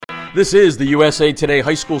This is the USA Today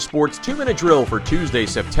High School Sports 2-Minute Drill for Tuesday,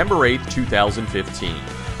 September 8, 2015.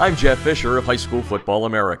 I'm Jeff Fisher of High School Football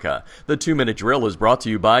America. The 2-Minute Drill is brought to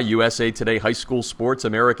you by USA Today High School Sports,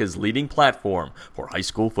 America's leading platform for high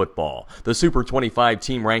school football. The Super 25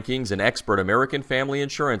 team rankings and expert American Family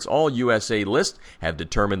Insurance All-USA list have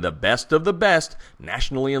determined the best of the best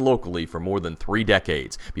nationally and locally for more than 3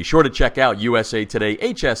 decades. Be sure to check out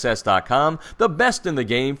usatoday.hss.com, the best in the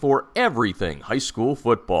game for everything high school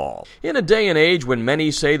football. In a day and age when many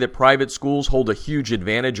say that private schools hold a huge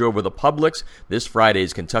advantage over the publics, this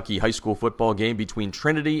Friday's Kentucky high school football game between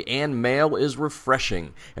Trinity and Male is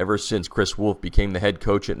refreshing. Ever since Chris Wolf became the head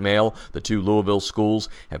coach at Male, the two Louisville schools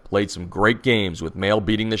have played some great games, with Male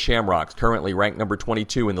beating the Shamrocks, currently ranked number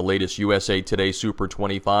 22 in the latest USA Today Super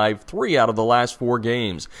 25, 3 out of the last 4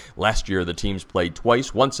 games. Last year, the teams played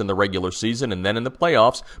twice, once in the regular season and then in the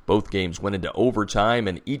playoffs. Both games went into overtime,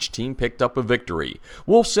 and each team picked up a victory.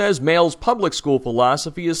 Wolf says Male's public school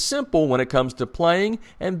philosophy is simple when it comes to playing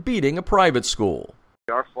and beating a private school.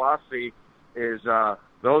 Our philosophy is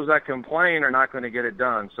those that complain are not going to get it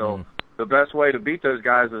done. So the best way to beat those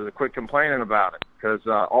guys is to quit complaining about it, because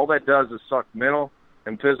all that does is suck mental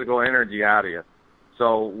and physical energy out of you.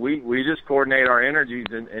 So we just coordinate our energies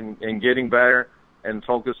in getting better and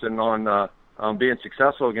focusing on being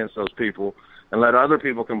successful against those people, and let other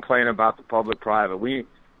people complain about the public-private.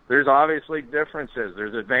 There's obviously differences.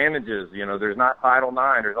 There's advantages. You know, there's not Title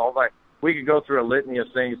IX. There's all that. We could go through a litany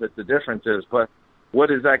of things that the difference is, but what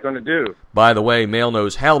is that going to do? By the way, Male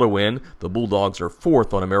knows how to win. The Bulldogs are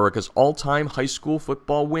 4th on America's all-time high school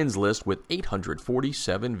football wins list, with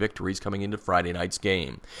 847 victories coming into Friday night's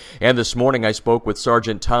game. And this morning I spoke with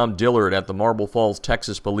Sergeant Tom Dillard at the Marble Falls,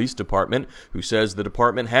 Texas Police Department, who says the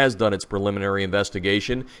department has done its preliminary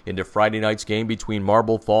investigation into Friday night's game between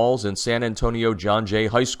Marble Falls and San Antonio John Jay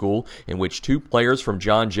High School, in which 2 players from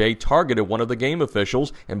John Jay targeted one of the game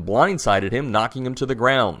officials and blindsided him, knocking him to the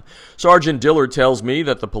ground. Sergeant Dillard tells me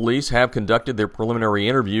that the police have conducted their preliminary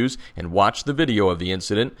interviews and watched the video of the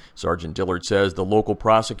incident. Sergeant Dillard says the local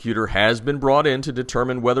prosecutor has been brought in to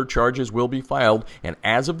determine whether charges will be filed, and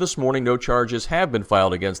as of this morning, no charges have been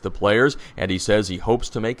filed against the players, and he says he hopes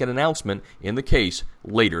to make an announcement in the case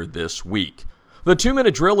later this week. The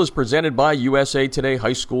 2-Minute Drill is presented by USA Today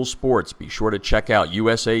High School Sports. Be sure to check out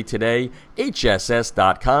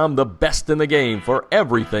usatoday.hss.com, the best in the game for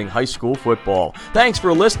everything high school football. Thanks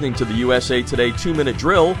for listening to the USA Today 2-Minute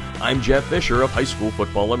Drill. I'm Jeff Fisher of High School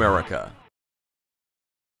Football America.